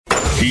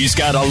He's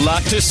got a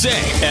lot to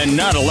say and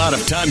not a lot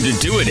of time to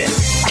do it in.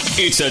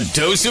 It's a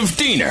dose of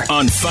Diener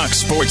on Fox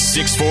Sports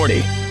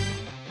 640.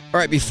 All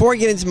right, before I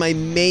get into my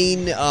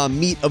main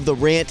meat of the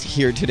rant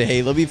here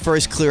today, let me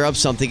first clear up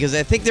something, because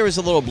I think there was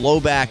a little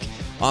blowback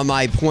on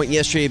my point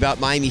yesterday about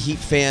Miami Heat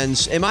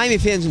fans and Miami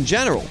fans in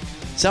general,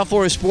 South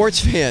Florida sports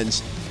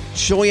fans,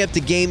 showing up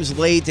to games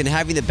late and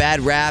having the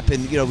bad rap,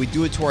 and we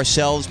do it to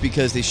ourselves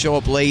because they show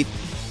up late.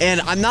 And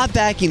I'm not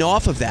backing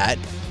off of that,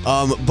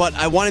 but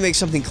I want to make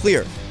something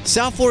clear.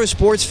 South Florida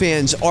sports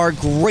fans are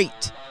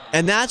great,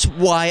 and that's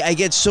why I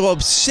get so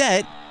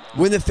upset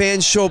when the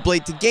fans show up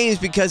late to games,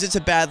 because it's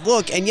a bad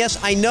look. And yes,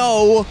 I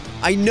know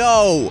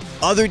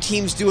other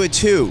teams do it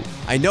too.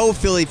 I know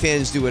Philly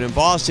fans do it, and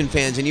Boston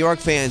fans, and New York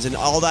fans, and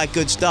all that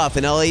good stuff,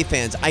 and LA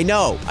fans. I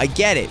know. I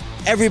get it.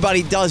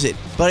 Everybody does it.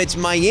 But it's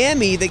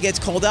Miami that gets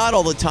called out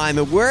all the time,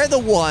 and we're the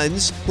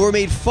ones who are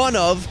made fun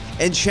of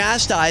and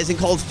chastised and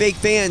called fake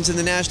fans in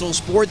the national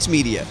sports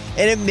media.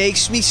 And it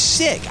makes me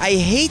sick. I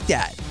hate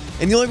that.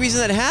 And the only reason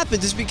that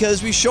happens is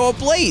because we show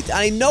up late.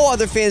 I know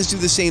other fans do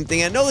the same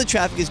thing. I know the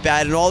traffic is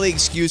bad and all the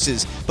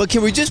excuses. But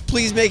can we just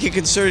please make a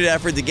concerted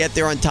effort to get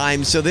there on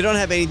time so they don't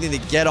have anything to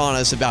get on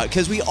us about?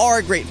 Because we are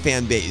a great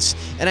fan base.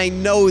 And I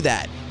know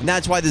that. And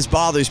that's why this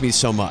bothers me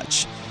so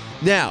much.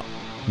 Now,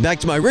 back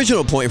to my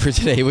original point for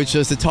today, which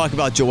was to talk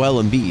about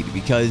Joel Embiid.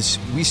 Because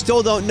we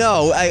still don't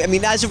know. I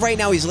mean, as of right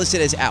now, he's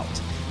listed as out.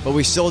 But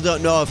we still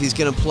don't know if he's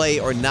going to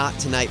play or not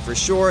tonight for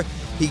sure.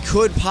 He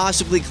could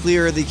possibly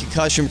clear the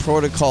concussion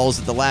protocols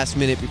at the last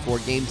minute before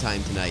game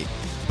time tonight.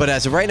 But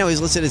as of right now, he's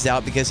listed as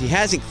out because he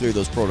hasn't cleared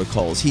those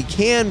protocols. He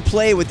can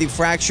play with the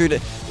fractured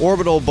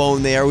orbital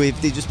bone there.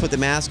 They just put the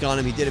mask on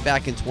him. He did it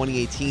back in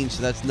 2018,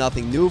 so that's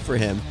nothing new for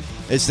him.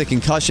 It's the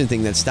concussion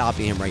thing that's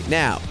stopping him right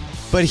now.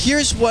 But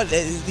here's what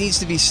needs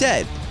to be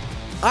said.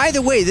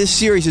 Either way, this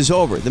series is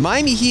over. The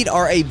Miami Heat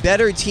are a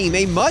better team,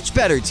 a much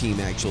better team,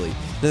 actually,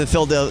 than the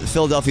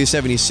Philadelphia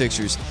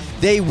 76ers.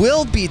 They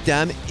will beat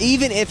them,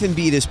 even if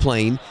Embiid is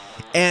playing,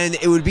 and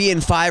it would be in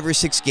 5 or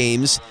 6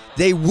 games.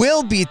 They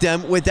will beat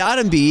them without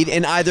Embiid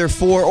in either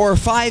 4 or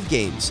 5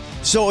 games.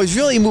 So it's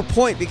really a moot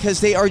point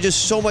because they are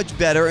just so much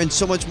better and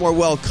so much more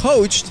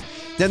well-coached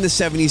than the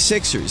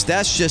 76ers.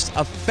 That's just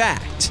a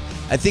fact.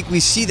 I think we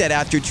see that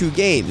after 2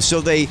 games.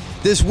 So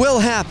this will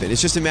happen.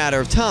 It's just a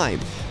matter of time.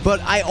 But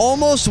I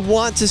almost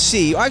want to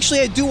see, or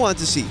actually I do want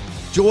to see,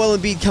 Joel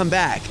Embiid come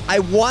back. I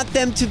want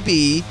them to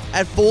be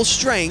at full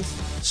strength,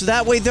 so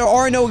that way there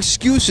are no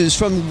excuses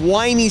from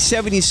whiny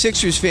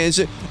 76ers fans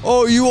that,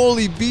 oh, you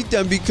only beat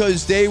them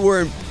because they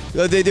were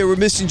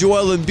missing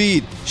Joel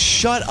Embiid.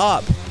 Shut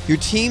up. Your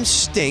team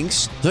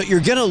stinks.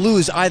 You're going to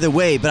lose either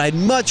way, but I'd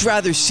much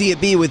rather see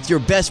it be with your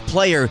best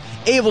player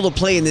able to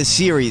play in this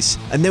series,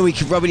 and then we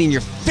can rub it in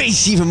your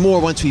face even more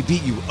once we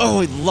beat you.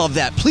 Oh, I'd love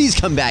that. Please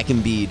come back,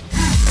 Embiid.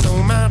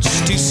 So much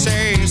to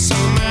say, so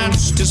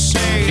much to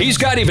say. He's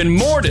got even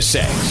more to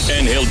say,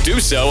 and he'll do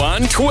so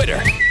on Twitter.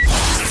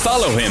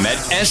 Follow him at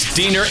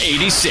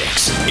SDiener86.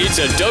 It's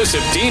a dose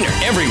of Diener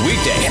every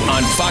weekday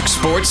on Fox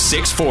Sports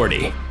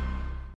 640.